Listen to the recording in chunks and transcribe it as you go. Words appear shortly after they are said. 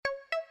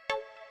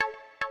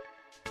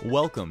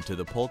Welcome to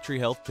the Poultry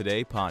Health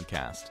Today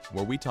podcast,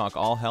 where we talk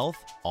all health,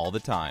 all the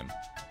time.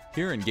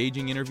 Hear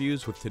engaging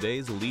interviews with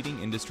today's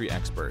leading industry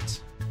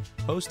experts.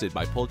 Hosted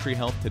by Poultry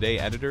Health Today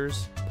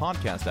editors,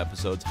 podcast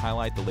episodes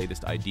highlight the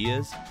latest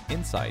ideas,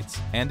 insights,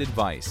 and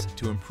advice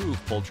to improve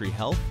poultry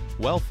health,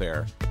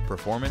 welfare,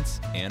 performance,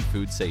 and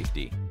food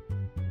safety.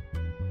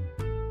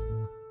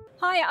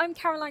 Hi, I'm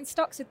Caroline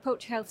Stocks with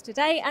Poultry Health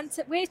Today, and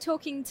we're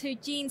talking to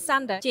Jean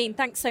Sander. Jean,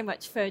 thanks so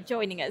much for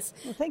joining us.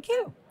 Well, thank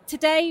you.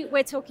 Today,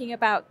 we're talking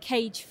about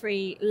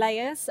cage-free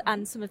layers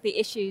and some of the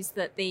issues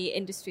that the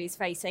industry is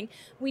facing.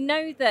 We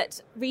know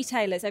that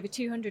retailers, over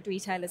 200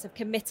 retailers, have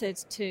committed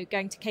to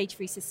going to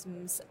cage-free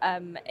systems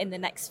in the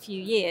next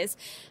few years.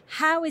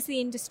 How is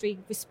the industry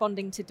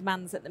responding to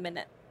demands at the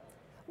minute?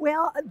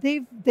 Well,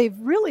 they've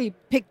really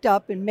picked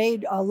up and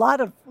made a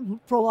lot of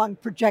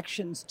prolonged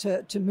projections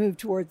to move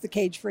towards the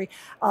cage-free,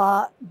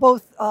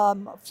 both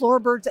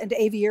flower-birds and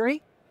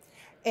aviary.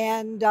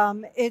 And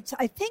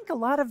I think a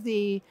lot of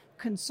the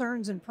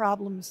concerns and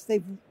problems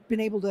they've been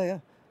able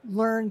to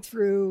learn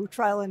through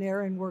trial and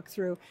error and work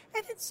through,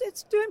 and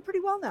it's doing pretty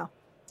well now.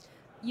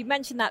 You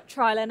mentioned that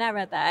trial and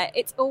error there.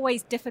 It's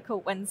always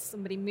difficult when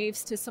somebody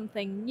moves to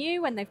something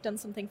new and they've done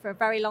something for a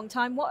very long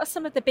time. What are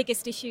some of the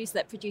biggest issues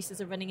that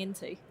producers are running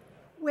into?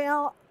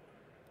 Well,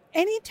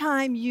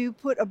 anytime you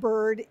put a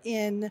bird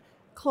in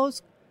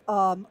close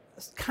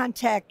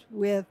contact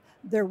with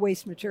their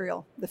waste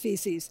material, the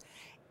feces,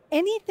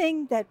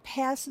 anything that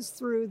passes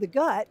through the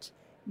gut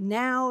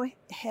now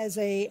has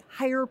a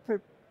higher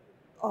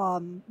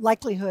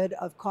likelihood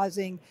of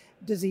causing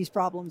disease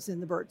problems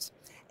in the birds.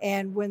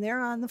 And when they're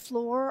on the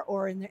floor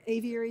or in the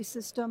aviary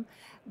system,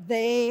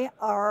 they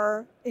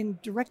are in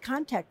direct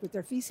contact with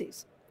their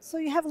feces. So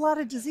you have a lot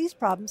of disease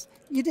problems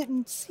you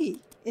didn't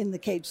see in the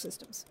cage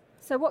systems.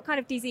 So what kind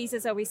of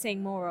diseases are we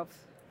seeing more of?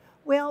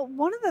 Well,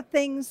 one of the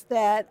things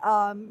that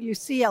you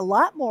see a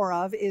lot more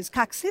of is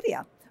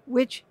coccidia,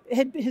 which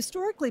had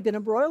historically been a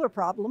broiler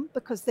problem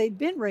because they'd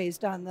been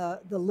raised on the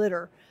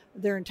litter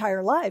their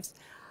entire lives.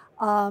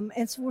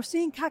 And so we're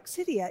seeing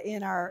coccidia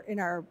in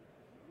our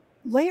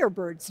layer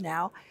birds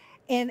now.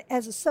 And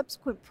as a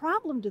subsequent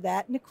problem to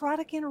that,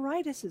 necrotic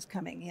enteritis is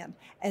coming in.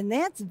 And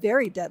that's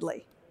very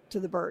deadly to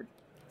the bird.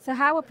 So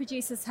how are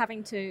producers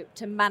having to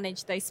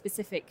manage those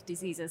specific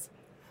diseases?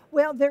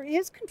 Well, there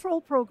is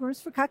control programs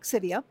for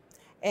coccidia.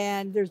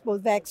 And there's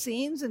both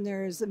vaccines and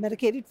there's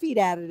medicated feed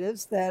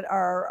additives that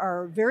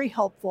are very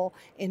helpful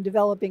in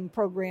developing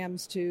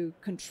programs to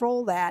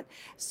control that.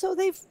 So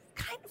they've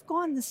kind of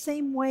gone the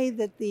same way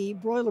that the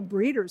broiler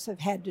breeders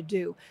have had to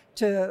do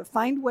to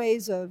find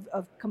ways of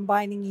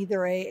combining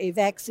either a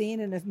vaccine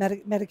and a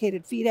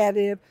medicated feed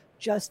additive,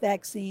 just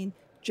vaccine,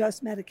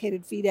 just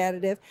medicated feed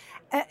additive,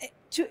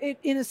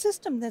 in a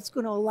system that's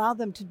going to allow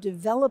them to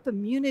develop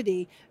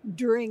immunity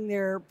during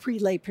their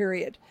pre-lay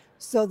period,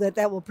 so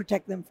that will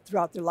protect them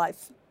throughout their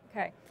life.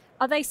 Okay.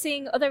 Are they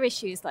seeing other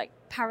issues like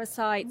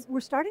parasites?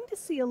 We're starting to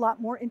see a lot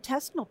more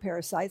intestinal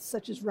parasites,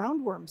 such as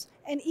roundworms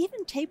and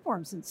even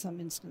tapeworms in some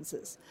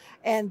instances.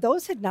 And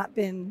those had not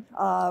been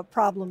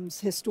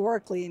problems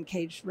historically in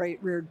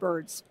cage-reared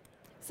birds.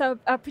 So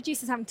are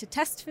producers having to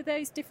test for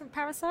those different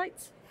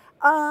parasites?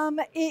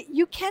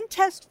 You can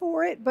test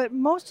for it, but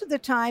most of the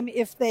time,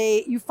 if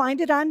you find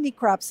it on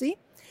necropsy,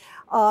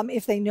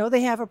 if they know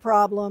they have a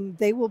problem,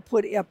 they will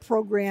put a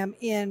program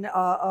in,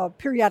 a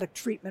periodic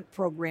treatment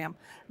program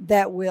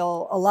that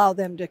will allow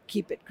them to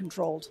keep it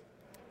controlled.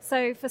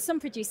 So for some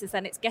producers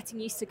then, it's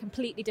getting used to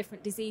completely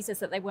different diseases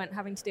that they weren't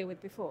having to deal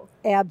with before?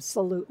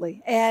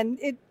 Absolutely. And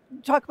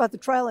talk about the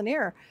trial and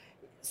error.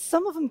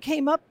 Some of them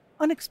came up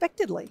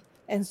unexpectedly.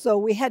 And so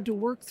we had to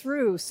work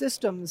through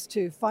systems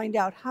to find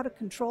out how to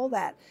control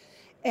that.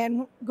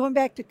 And going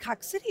back to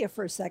coccidia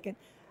for a second,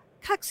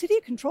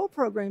 coccidia control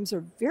programs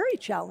are very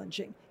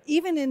challenging,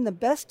 even in the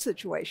best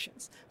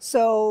situations.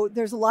 So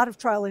there's a lot of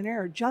trial and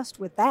error just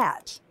with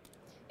that.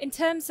 In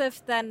terms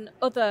of then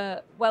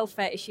other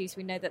welfare issues,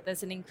 we know that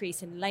there's an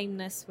increase in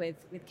lameness with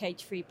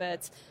cage-free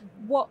birds.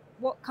 What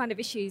kind of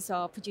issues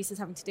are producers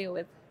having to deal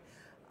with?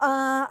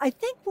 I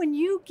think when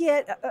you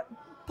get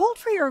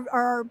poultry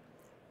are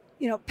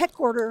pet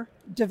order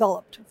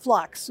developed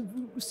flocks,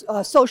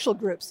 social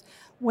groups.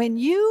 When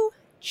you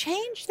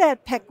change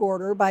that pet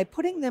order by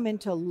putting them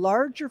into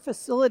larger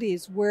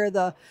facilities where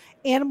the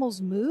animals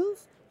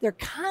move, they're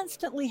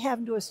constantly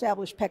having to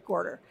establish pet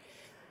order.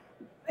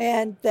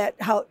 And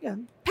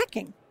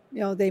pecking,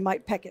 they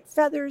might peck at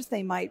feathers,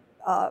 they might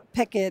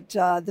peck at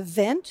the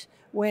vent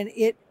when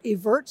it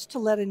everts to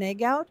let an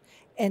egg out.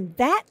 And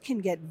that can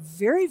get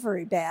very,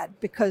 very bad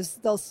because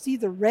they'll see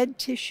the red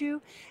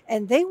tissue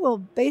and they will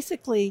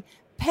basically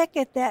peck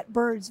at that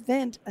bird's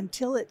vent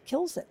until it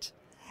kills it.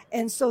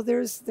 And so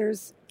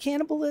there's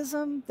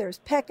cannibalism, there's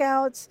peck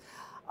outs.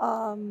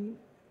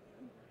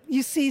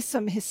 You see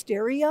some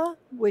hysteria,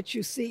 which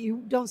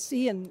you don't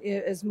see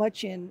as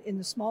much in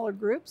the smaller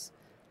groups.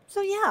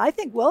 So yeah, I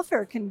think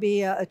welfare can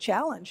be a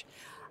challenge.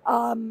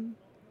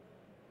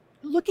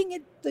 Looking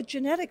at the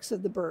genetics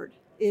of the bird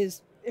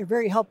is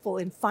very helpful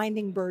in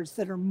finding birds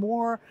that are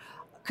more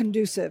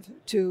conducive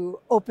to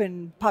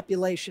open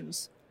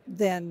populations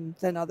than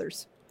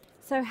others.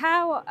 So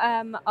how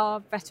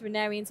are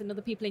veterinarians and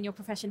other people in your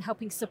profession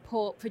helping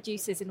support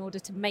producers in order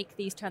to make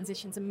these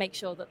transitions and make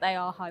sure that they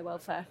are high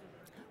welfare?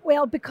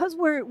 Well, because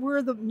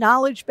we're the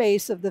knowledge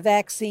base of the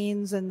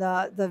vaccines and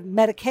the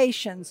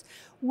medications,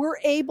 we're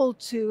able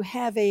to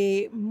have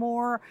a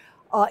more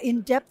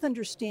in-depth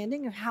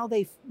understanding of how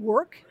they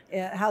work,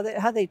 how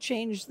they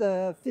change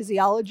the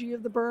physiology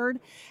of the bird,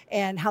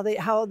 and how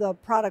the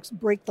products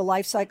break the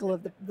life cycle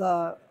of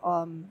the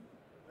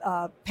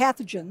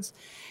pathogens.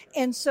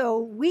 And so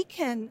we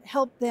can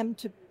help them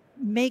to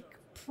make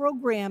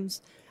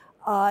programs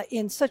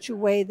in such a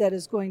way that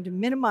is going to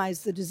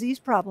minimize the disease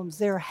problems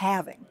they're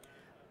having.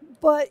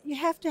 But you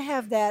have to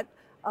have that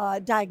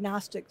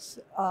diagnostics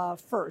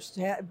first.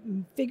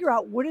 Figure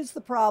out what is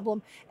the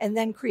problem and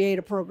then create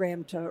a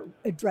program to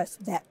address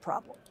that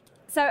problem.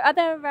 So are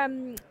there,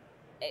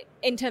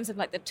 in terms of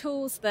like the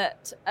tools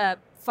that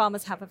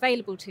farmers have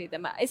available to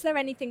them, is there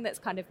anything that's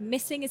kind of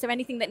missing? Is there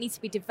anything that needs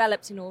to be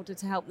developed in order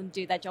to help them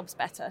do their jobs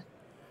better?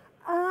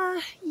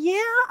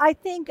 I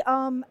think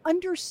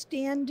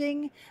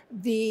understanding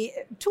the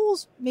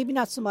tools, maybe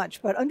not so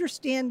much, but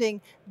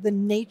understanding the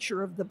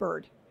nature of the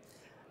bird.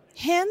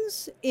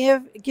 Hens,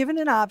 if given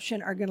an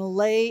option, are going to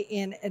lay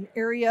in an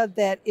area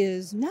that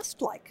is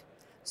nest-like.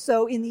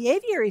 So in the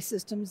aviary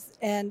systems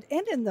and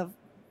in the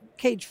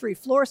cage-free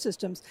floor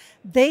systems,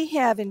 they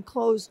have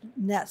enclosed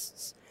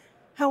nests.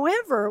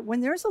 However, when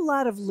there's a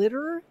lot of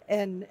litter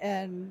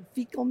and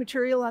fecal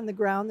material on the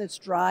ground that's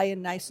dry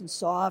and nice and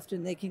soft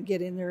and they can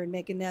get in there and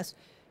make a nest,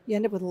 you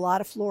end up with a lot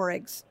of floor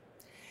eggs.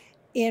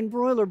 In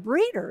broiler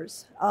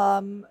breeders,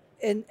 and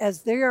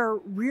as they are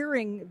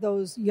rearing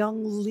those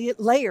young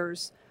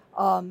layers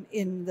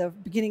in the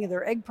beginning of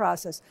their egg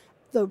process,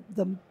 the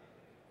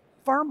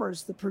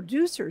farmers, the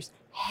producers,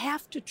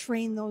 have to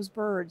train those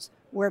birds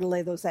where to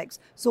lay those eggs.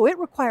 So it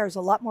requires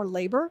a lot more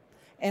labor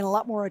and a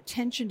lot more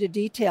attention to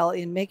detail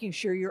in making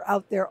sure you're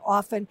out there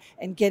often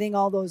and getting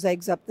all those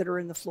eggs up that are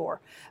in the floor.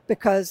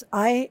 Because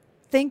I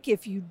think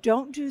if you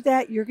don't do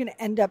that, you're going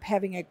to end up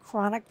having a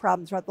chronic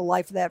problem throughout the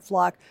life of that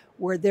flock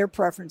where their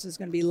preference is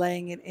going to be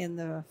laying it in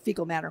the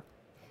fecal matter.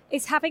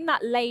 Is having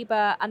that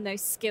labor and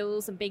those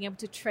skills and being able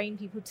to train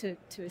people to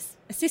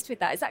assist with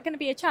that, is that going to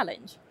be a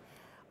challenge?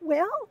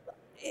 Well,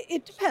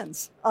 it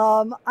depends.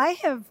 I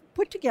have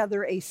put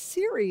together a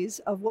series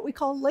of what we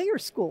call layer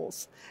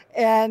schools.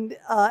 And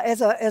as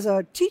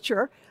a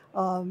teacher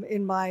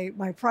in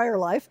my prior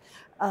life,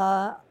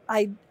 I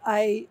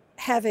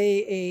have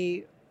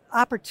a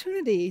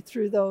opportunity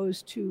through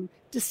those to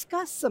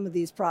discuss some of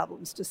these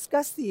problems,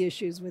 discuss the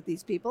issues with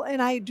these people.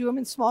 And I do them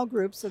in small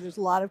groups, so there's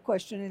a lot of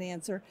question and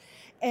answer.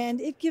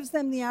 And it gives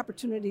them the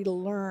opportunity to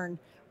learn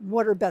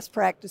what are best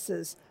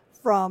practices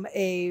from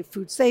a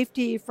food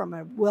safety, from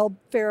a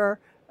welfare,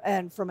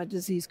 and from a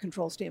disease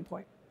control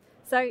standpoint.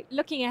 So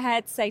looking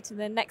ahead, say, to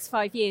the next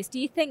 5 years, do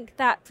you think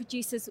that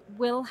producers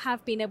will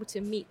have been able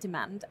to meet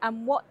demand?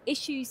 And what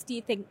issues do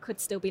you think could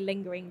still be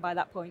lingering by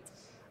that point?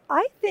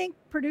 I think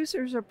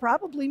producers are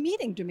probably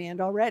meeting demand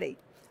already.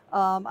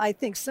 I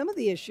think some of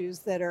the issues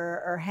that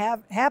are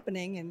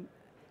happening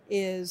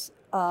is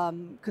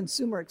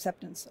consumer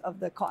acceptance of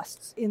the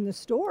costs. In the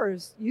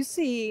stores, you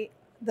see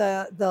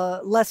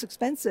the less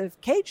expensive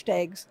caged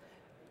eggs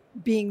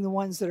being the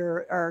ones that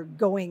are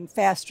going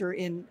faster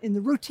in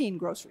the routine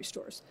grocery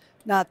stores,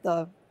 not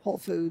the Whole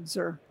Foods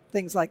or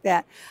things like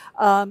that.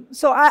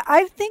 So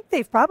I think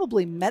they've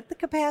probably met the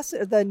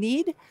capacity, the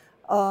need,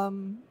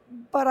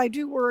 but I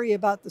do worry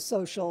about the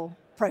social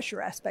pressure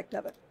aspect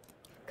of it.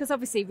 Because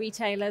obviously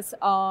retailers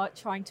are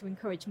trying to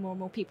encourage more and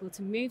more people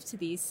to move to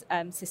these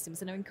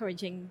systems and are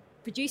encouraging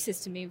producers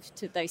to move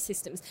to those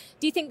systems.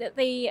 Do you think that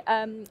the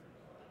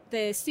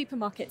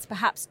supermarkets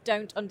perhaps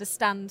don't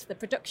understand the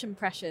production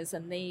pressures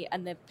and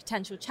the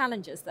potential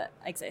challenges that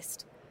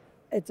exist?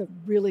 It's a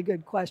really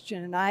good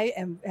question, and I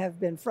have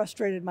been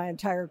frustrated my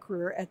entire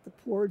career at the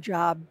poor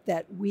job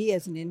that we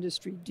as an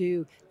industry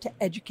do to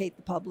educate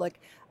the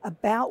public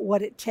about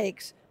what it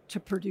takes to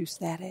produce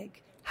that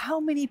egg.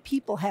 How many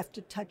people have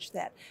to touch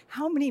that?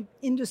 How many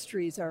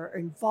industries are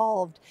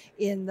involved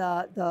in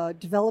the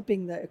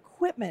developing the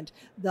equipment,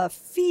 the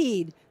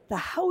feed, the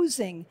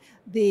housing,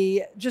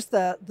 the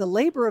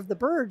labor of the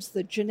birds,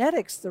 the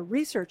genetics, the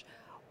research?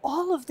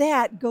 All of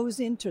that goes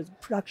into the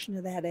production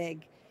of that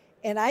egg.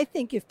 And I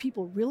think if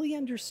people really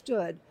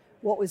understood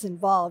what was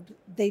involved,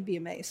 they'd be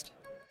amazed.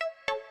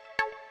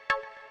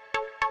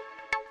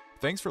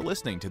 Thanks for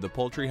listening to the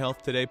Poultry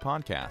Health Today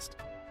podcast.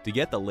 To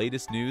get the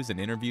latest news and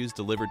interviews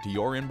delivered to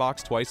your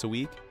inbox twice a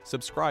week,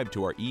 subscribe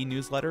to our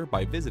e-newsletter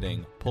by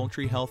visiting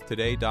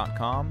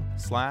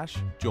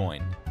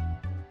poultryhealthtoday.com/join.